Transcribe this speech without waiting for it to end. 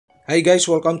Hi guys,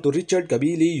 welcome to Richard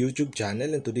Cabile YouTube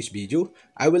channel. In today's video,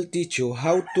 I will teach you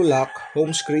how to lock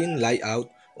home screen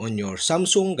layout on your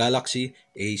Samsung Galaxy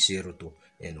A02.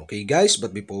 And okay guys,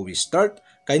 but before we start,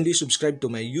 kindly subscribe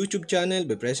to my YouTube channel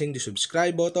by pressing the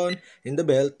subscribe button and the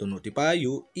bell to notify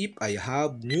you if I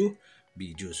have new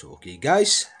videos. Okay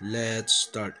guys, let's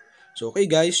start. So okay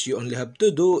guys, you only have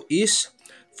to do is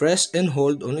press and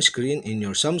hold on screen in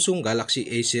your Samsung Galaxy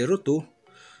A02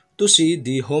 to see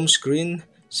the home screen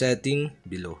setting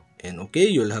below. And okay,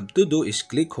 you'll have to do is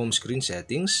click home screen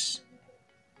settings.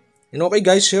 And okay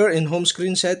guys, here in home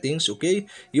screen settings, okay,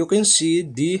 you can see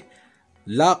the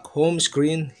lock home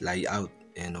screen layout.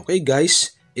 And okay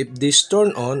guys, if this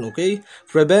turn on, okay,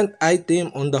 prevent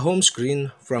item on the home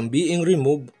screen from being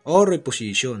removed or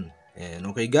repositioned. And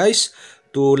okay guys,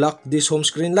 to lock this home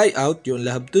screen layout,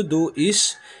 you'll have to do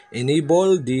is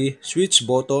enable the switch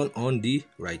button on the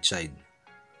right side.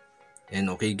 And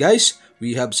okay guys,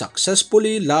 we have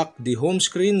successfully locked the home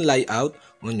screen layout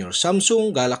on your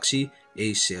Samsung Galaxy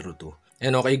A02.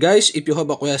 And okay guys, if you have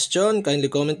a question, kindly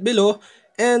comment below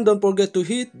and don't forget to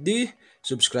hit the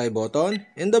subscribe button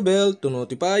and the bell to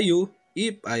notify you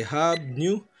if I have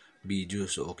new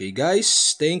videos. So okay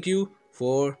guys, thank you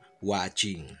for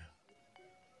watching.